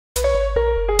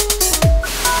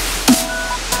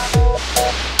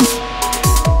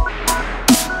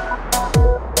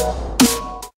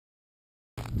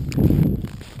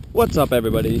What's up,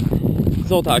 everybody?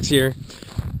 ZoltoksTalks here.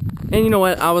 And you know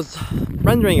what? I was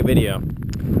rendering a video,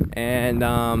 and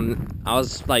I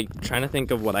was like trying to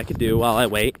think of what I could do while I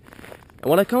wait. And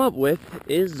what I come up with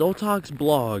is Zoltoks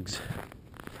blogs.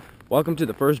 Welcome to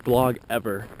the first blog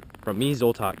ever from me,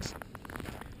 Zoltoks.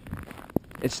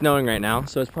 It's snowing right now,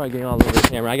 so it's probably getting all over the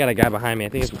camera. I got a guy behind me. I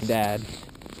think it's my dad.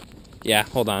 Yeah,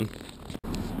 hold on.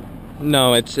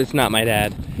 No, it's not my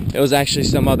dad. It was actually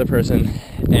some other person,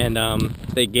 and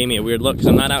they gave me a weird look because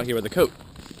I'm not out here with a coat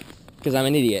because I'm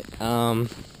an idiot. I'm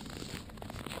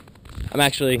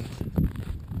actually,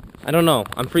 I don't know.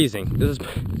 I'm freezing. This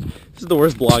is the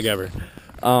worst blog ever.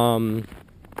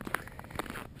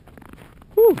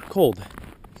 Whew, cold.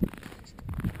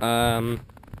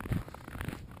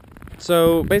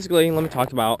 So basically, let me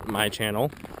talk about my channel.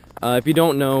 If you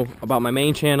don't know about my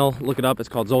main channel, look it up. It's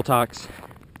called Zoltoks,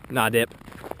 not dip.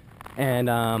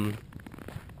 And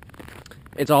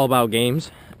it's all about games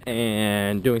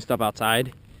and doing stuff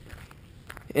outside.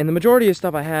 And the majority of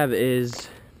stuff I have is,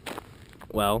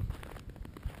 well,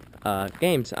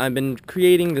 games. I've been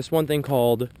creating this one thing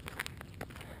called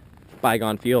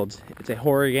Bygone Fields. It's a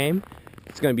horror game.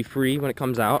 It's going to be free when it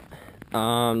comes out.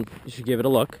 You should give it a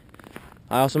look.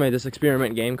 I also made this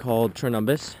experiment game called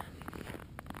Chernobyl.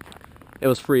 It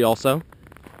was free also.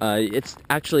 It's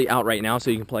actually out right now,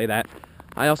 so you can play that.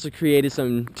 I also created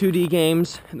some 2D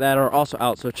games that are also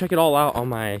out, so check it all out on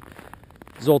my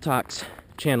Zoltoks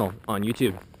channel on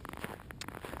YouTube.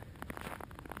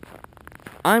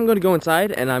 I'm going to go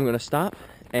inside and I'm going to stop,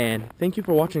 and thank you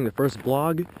for watching the first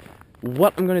vlog.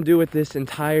 What I'm going to do with this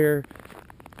entire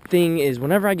thing is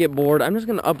whenever I get bored, I'm just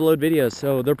going to upload videos,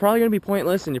 so they're probably going to be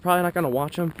pointless and you're probably not going to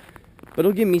watch them, but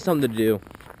it'll give me something to do.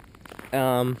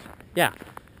 Yeah,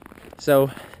 so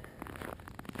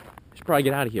I should probably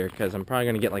get out of here because I'm probably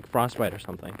going to get like frostbite or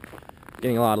something.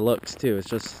 Getting a lot of looks too. It's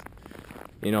just,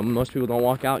 you know, most people don't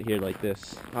walk out here like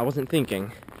this. I wasn't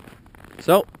thinking.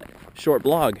 So, short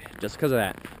vlog just because of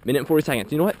that. Minute and 40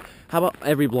 seconds. You know what? How about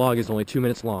every vlog is only 2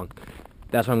 minutes long?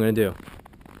 That's what I'm going to do.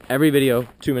 Every video,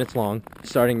 2 minutes long,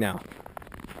 starting now.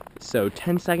 So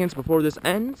 10 seconds before this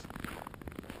ends.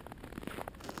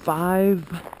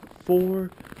 5, 4,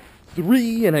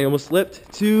 3, and I almost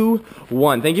slipped. 2,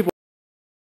 1. Thank you for